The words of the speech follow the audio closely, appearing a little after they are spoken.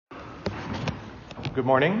Good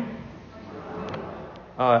morning.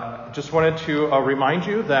 Just wanted to remind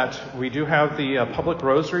you that we do have the public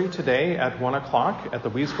rosary today at 1 o'clock at the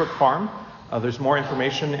Weesbrook Farm. There's more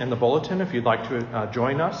information in the bulletin if you'd like to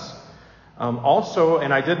join us. Also,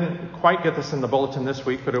 and I didn't quite get this in the bulletin this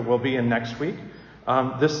week, but it will be in next week.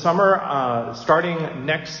 This summer, starting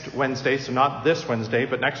next Wednesday, so not this Wednesday,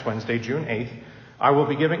 but next Wednesday, June 8th, I will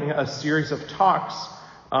be giving a series of talks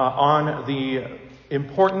on the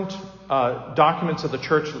important documents of the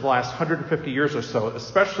Church of the last 150 years or so,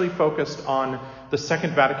 especially focused on the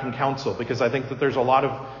Second Vatican Council, because I think that there's a lot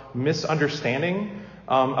of misunderstanding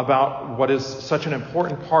about what is such an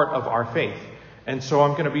important part of our faith. And so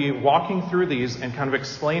I'm going to be walking through these and kind of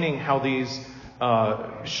explaining how these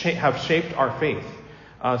have shaped our faith.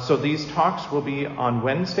 So these talks will be on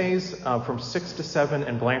Wednesdays from 6 to 7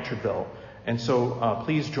 in Blanchardville. And so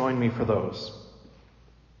please join me for those.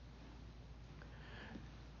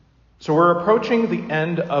 So we're approaching the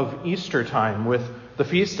end of Easter time with the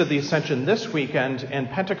Feast of the Ascension this weekend and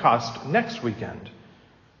Pentecost next weekend.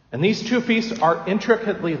 And these two feasts are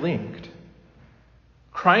intricately linked.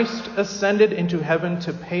 Christ ascended into heaven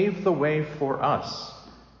to pave the way for us,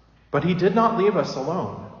 but he did not leave us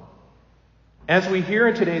alone. As we hear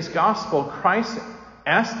in today's gospel, Christ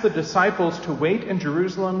asked the disciples to wait in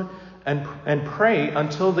Jerusalem and pray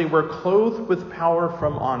until they were clothed with power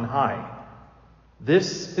from on high.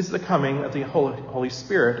 This is the coming of the Holy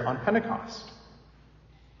Spirit on Pentecost.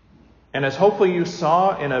 And as hopefully you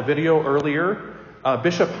saw in a video earlier,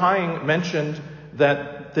 Bishop Hying mentioned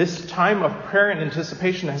that this time of prayer and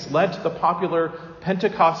anticipation has led to the popular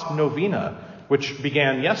Pentecost novena, which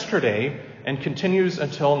began yesterday and continues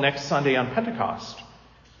until next Sunday on Pentecost.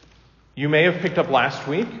 You may have picked up last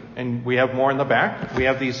week, and we have more in the back. We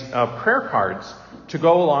have these prayer cards to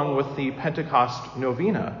go along with the Pentecost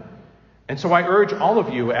novena. And so I urge all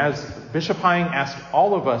of you, as Bishop Hying asked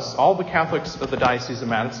all of us, all the Catholics of the Diocese of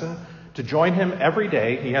Madison, to join him every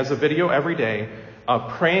day. He has a video every day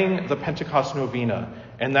praying the Pentecost novena,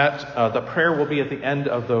 and that the prayer will be at the end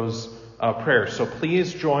of those prayers. So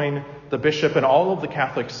please join the bishop and all of the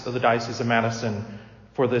Catholics of the Diocese of Madison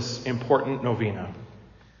for this important novena.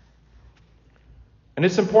 And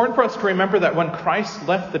it's important for us to remember that when Christ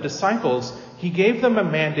left the disciples, he gave them a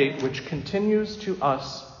mandate which continues to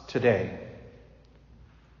us today.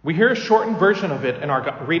 We hear a shortened version of it in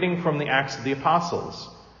our reading from the Acts of the Apostles.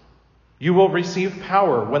 You will receive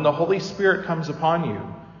power when the Holy Spirit comes upon you,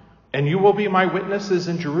 and you will be my witnesses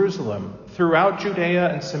in Jerusalem, throughout Judea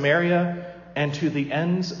and Samaria, and to the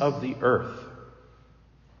ends of the earth.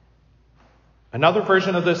 Another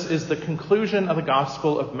version of this is the conclusion of the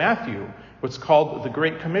Gospel of Matthew, what's called the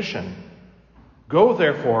Great Commission. Go,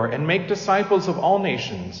 therefore, and make disciples of all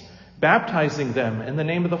nations, baptizing them in the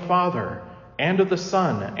name of the Father, and of the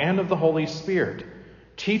Son, and of the Holy Spirit,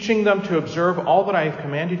 teaching them to observe all that I have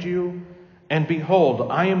commanded you, and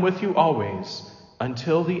behold, I am with you always,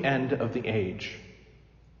 until the end of the age.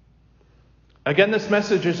 Again, this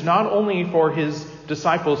message is not only for his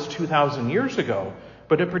disciples 2,000 years ago,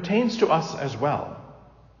 but it pertains to us as well.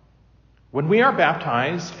 When we are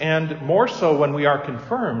baptized, and more so when we are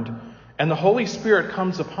confirmed, and the Holy Spirit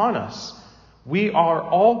comes upon us, we are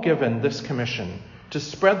all given this commission to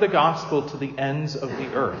spread the gospel to the ends of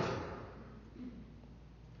the earth.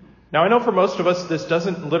 Now, I know for most of us, this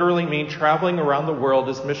doesn't literally mean traveling around the world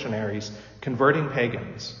as missionaries, converting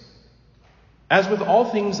pagans. As with all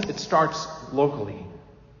things, it starts locally.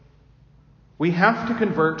 We have to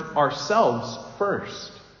convert ourselves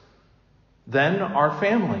first, then our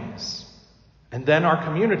families, and then our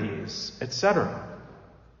communities, etc.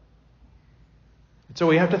 So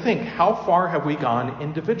we have to think, how far have we gone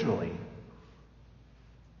individually?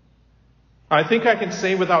 I think I can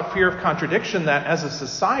say without fear of contradiction that as a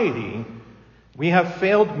society, we have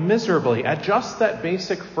failed miserably at just that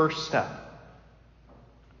basic first step.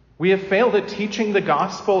 We have failed at teaching the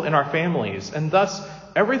gospel in our families, and thus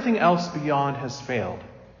everything else beyond has failed.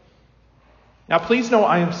 Now, please know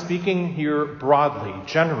I am speaking here broadly,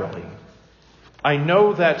 generally. I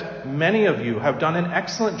know that many of you have done an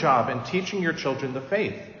excellent job in teaching your children the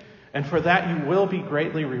faith, and for that you will be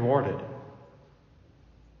greatly rewarded.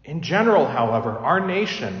 In general, however, our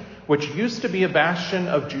nation, which used to be a bastion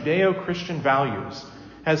of Judeo-Christian values,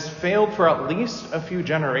 has failed for at least a few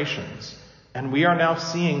generations, and we are now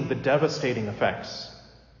seeing the devastating effects.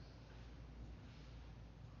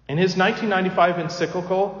 In his 1995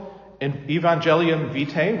 encyclical, Evangelium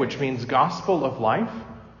Vitae, which means Gospel of Life,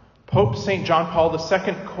 Pope St. John Paul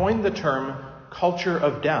II coined the term culture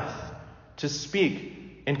of death to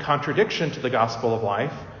speak, in contradiction to the Gospel of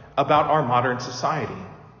Life, about our modern society.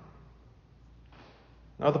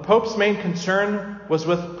 Now, the Pope's main concern was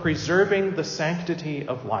with preserving the sanctity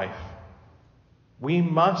of life. We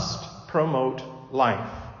must promote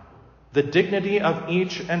life, the dignity of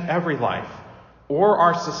each and every life, or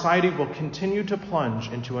our society will continue to plunge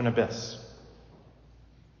into an abyss.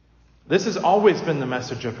 This has always been the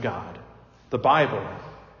message of God, the Bible,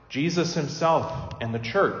 Jesus himself, and the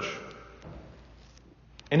Church.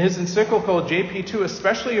 In his encyclical, JP2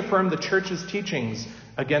 especially affirmed the Church's teachings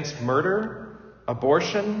against murder,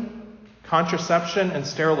 abortion, contraception and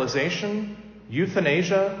sterilization,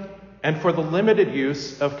 euthanasia, and for the limited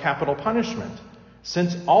use of capital punishment,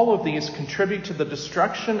 since all of these contribute to the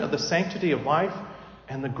destruction of the sanctity of life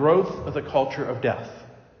and the growth of the culture of death.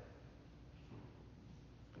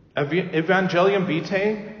 Evangelium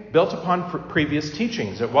Vitae built upon previous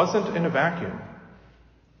teachings. It wasn't in a vacuum.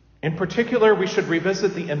 In particular, we should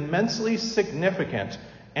revisit the immensely significant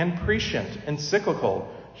and prescient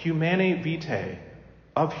encyclical Humanae Vitae,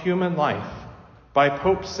 of human life, by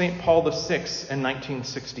Pope St. Paul VI in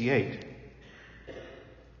 1968.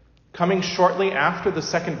 Coming shortly after the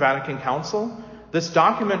Second Vatican Council, this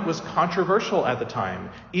document was controversial at the time,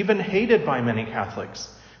 even hated by many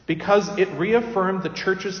Catholics, because it reaffirmed the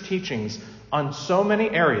Church's teachings on so many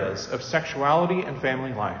areas of sexuality and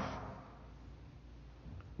family life.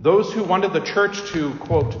 Those who wanted the Church to,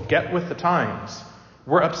 quote, get with the times,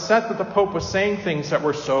 were upset that the Pope was saying things that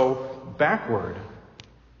were so backward.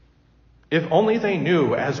 If only they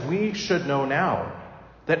knew, as we should know now,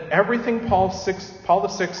 that everything Paul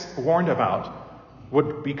VI warned about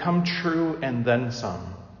would become true and then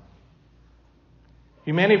some.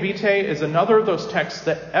 Humanae Vitae is another of those texts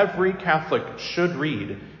that every Catholic should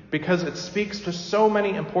read because it speaks to so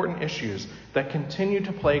many important issues that continue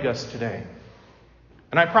to plague us today.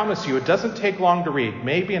 And I promise you, it doesn't take long to read,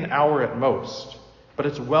 maybe an hour at most, but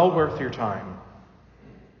it's well worth your time.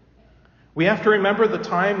 We have to remember the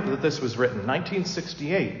time that this was written,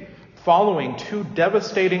 1968, following two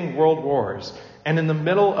devastating world wars and in the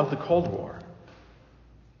middle of the Cold War.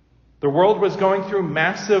 The world was going through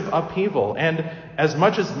massive upheaval, and as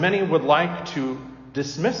much as many would like to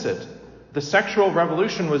dismiss it, the sexual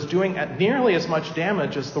revolution was doing nearly as much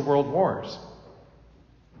damage as the world wars.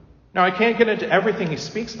 Now, I can't get into everything he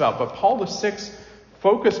speaks about, but Paul VI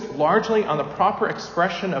focused largely on the proper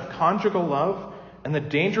expression of conjugal love and the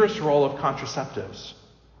dangerous role of contraceptives.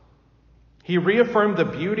 He reaffirmed the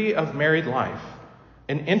beauty of married life,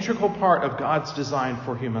 an integral part of God's design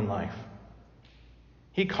for human life.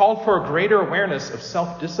 He called for a greater awareness of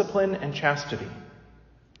self-discipline and chastity.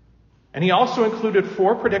 And he also included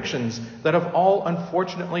 4 predictions that have all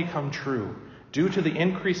unfortunately come true due to the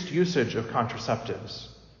increased usage of contraceptives.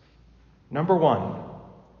 Number 1,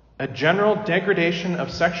 a general degradation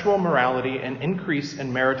of sexual morality and increase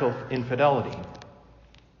in marital infidelity.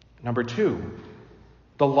 Number 2,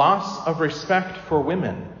 the loss of respect for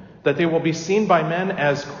women, that they will be seen by men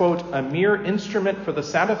as, quote, a mere instrument for the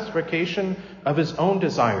satisfaction of his own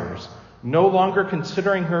desires, no longer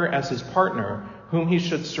considering her as his partner, whom he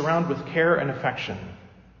should surround with care and affection.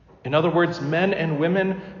 In other words, men and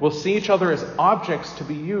women will see each other as objects to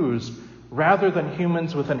be used rather than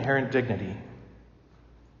humans with inherent dignity.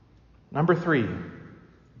 Number 3,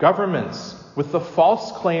 governments with the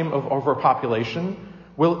false claim of overpopulation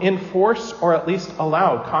will enforce or at least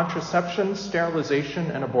allow contraception,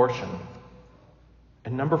 sterilization, and abortion.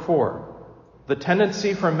 And number 4, the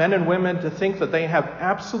tendency for men and women to think that they have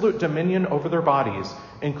absolute dominion over their bodies,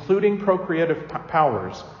 including procreative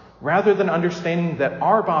powers, rather than understanding that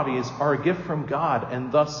our bodies are a gift from God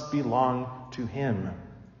and thus belong to Him.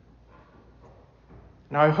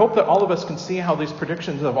 Now, I hope that all of us can see how these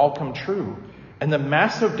predictions have all come true and the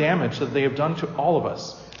massive damage that they have done to all of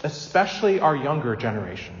us, especially our younger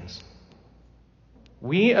generations.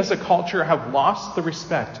 We as a culture have lost the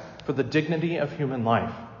respect for the dignity of human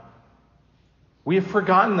life. We have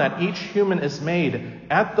forgotten that each human is made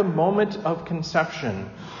at the moment of conception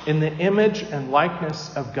in the image and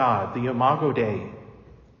likeness of God, the Imago Dei.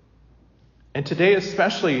 And today,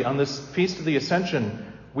 especially on this Feast of the Ascension,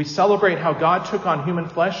 we celebrate how God took on human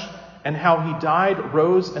flesh and how He died,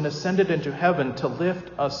 rose, and ascended into heaven to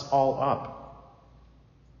lift us all up.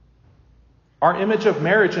 Our image of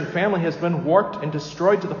marriage and family has been warped and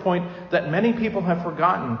destroyed to the point that many people have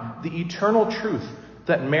forgotten the eternal truth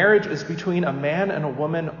that marriage is between a man and a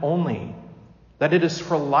woman only, that it is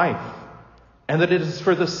for life, and that it is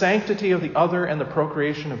for the sanctity of the other and the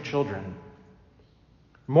procreation of children.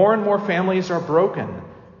 More and more families are broken,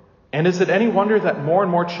 and is it any wonder that more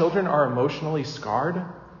and more children are emotionally scarred?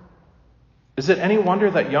 Is it any wonder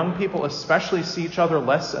that young people especially see each other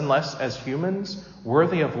less and less as humans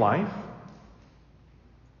worthy of life?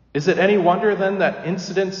 Is it any wonder then that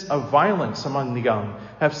incidents of violence among the young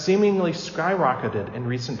have seemingly skyrocketed in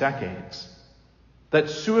recent decades? That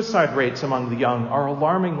suicide rates among the young are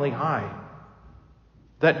alarmingly high?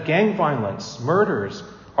 That gang violence, murders,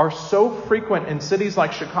 are so frequent in cities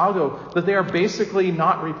like Chicago that they are basically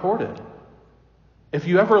not reported? If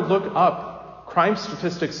you ever look up crime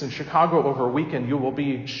statistics in Chicago over a weekend, you will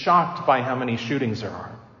be shocked by how many shootings there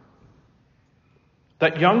are.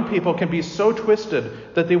 That young people can be so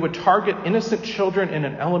twisted that they would target innocent children in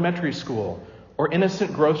an elementary school or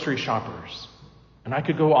innocent grocery shoppers. And I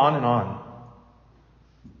could go on and on.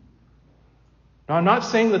 Now, I'm not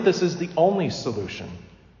saying that this is the only solution,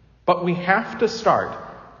 but we have to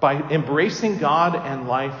start by embracing God and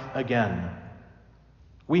life again.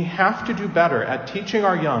 We have to do better at teaching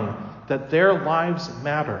our young that their lives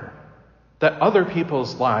matter, that other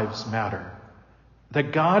people's lives matter,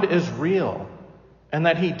 that God is real, and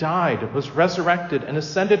that he died, was resurrected, and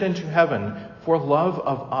ascended into heaven for love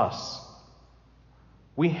of us.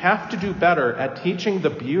 We have to do better at teaching the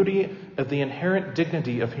beauty of the inherent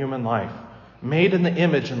dignity of human life, made in the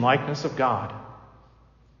image and likeness of God.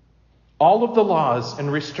 All of the laws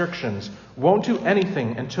and restrictions won't do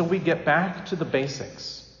anything until we get back to the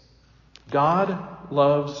basics. God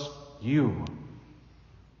loves you.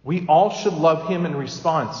 We all should love him in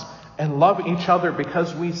response and love each other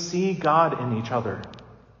because we see God in each other.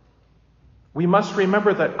 We must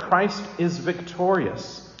remember that Christ is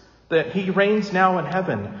victorious, that he reigns now in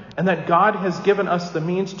heaven, and that God has given us the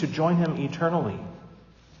means to join him eternally.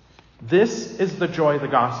 This is the joy of the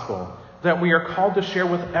gospel that we are called to share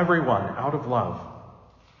with everyone out of love.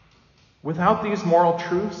 Without these moral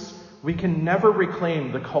truths, we can never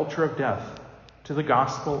reclaim the culture of death to the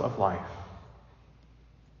gospel of life.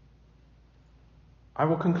 I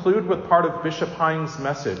will conclude with part of Bishop Hines'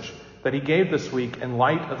 message that he gave this week in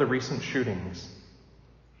light of the recent shootings.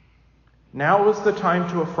 Now is the time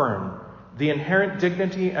to affirm the inherent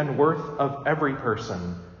dignity and worth of every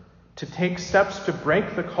person, to take steps to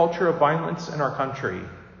break the culture of violence in our country,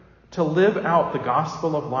 to live out the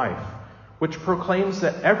gospel of life, which proclaims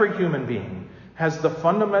that every human being has the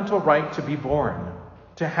fundamental right to be born,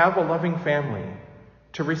 to have a loving family,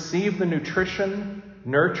 to receive the nutrition,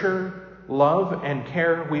 nurture, love, and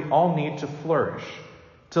care we all need to flourish,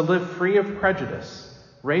 to live free of prejudice,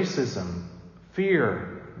 racism,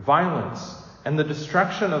 fear, violence, and the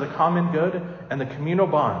destruction of the common good and the communal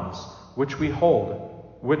bonds which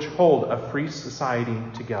hold a free society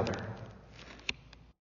together.